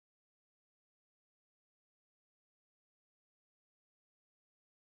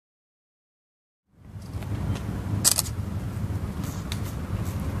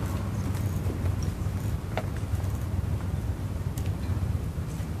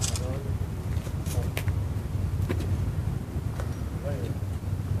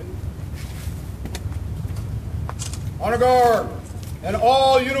honor guard, and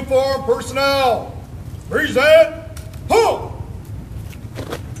all uniformed personnel. Present, ho!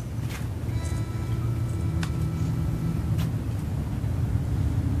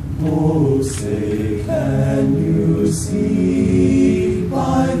 Oh, say, can you see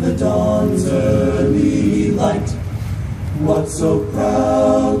by the dawn's early light what so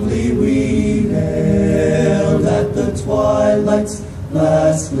proudly we hailed at the twilight's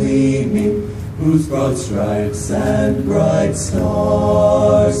last gleaming, whose broad stripes and bright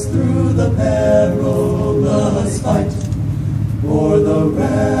stars through the perilous fight o'er the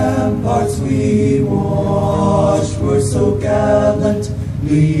ramparts we watched were so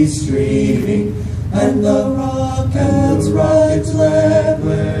gallantly streaming, and the rockets led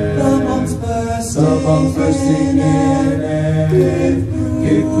the bombs bursting in air,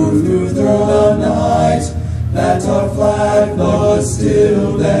 it grew through the night that our flag was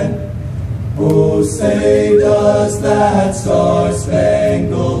still there. Oh, say, does that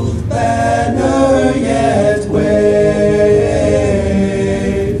star-spangled banner yet wave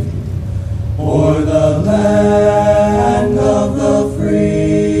o'er the land of the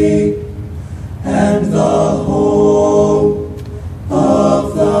free and the home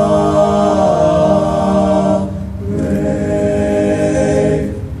of the brave?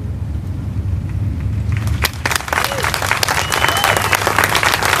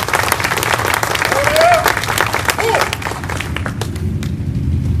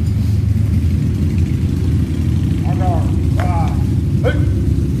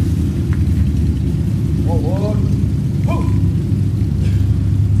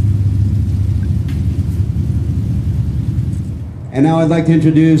 And now I'd like to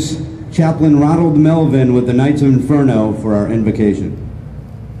introduce Chaplain Ronald Melvin with the Knights of Inferno for our invocation.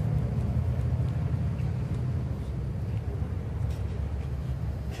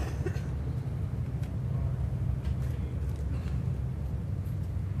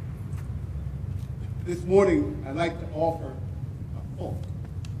 This morning, I'd like to offer a quote.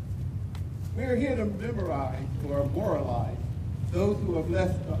 We're here to memorize or moralize those who have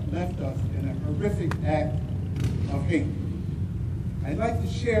left us in a horrific act of hate. I'd like to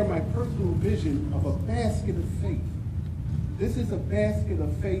share my personal vision of a basket of faith. This is a basket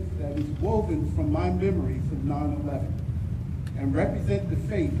of faith that is woven from my memories of 9/11 and represent the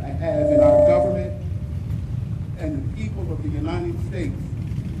faith I have in our government and the people of the United States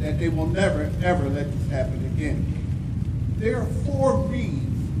that they will never, ever let this happen again. There are 4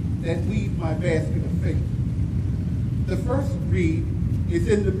 reeds that weave my basket of faith. The first reed is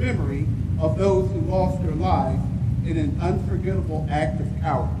in the memory of those who lost their lives in an unforgettable act of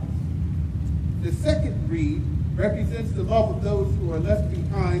cowardice. The second reed represents the love of those who are left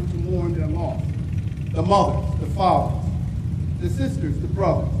behind to mourn their loss. The mothers, the fathers, the sisters, the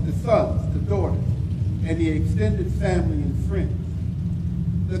brothers, the sons, the daughters, and the extended family and friends.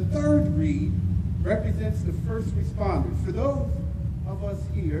 The third reed represents the first responders. For those of us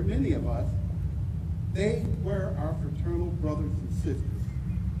here, many of us, they were our fraternal brothers and sisters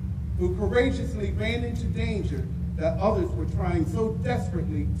who courageously ran into danger that others were trying so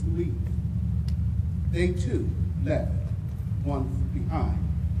desperately to leave. They too left one behind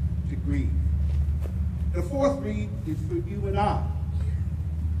to grieve. The fourth reed is for you and I.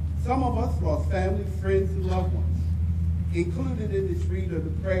 Some of us lost family, friends, and loved ones. Included in this reed are the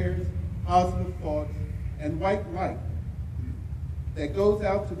prayers, positive thoughts, and white light that goes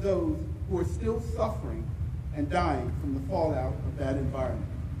out to those who are still suffering and dying from the fallout of that environment.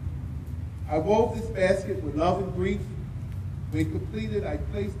 I wove this basket with love and grief. When completed, I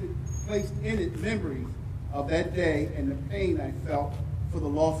placed in it memories of that day and the pain I felt for the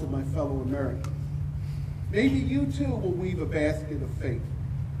loss of my fellow Americans. Maybe you too will weave a basket of faith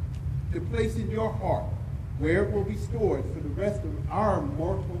to place in your heart where it will be stored for the rest of our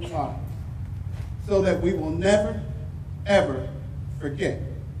mortal lives, so that we will never, ever forget.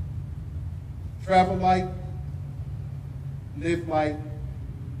 Travel light, live light,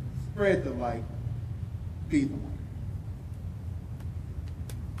 spread the light, be the light.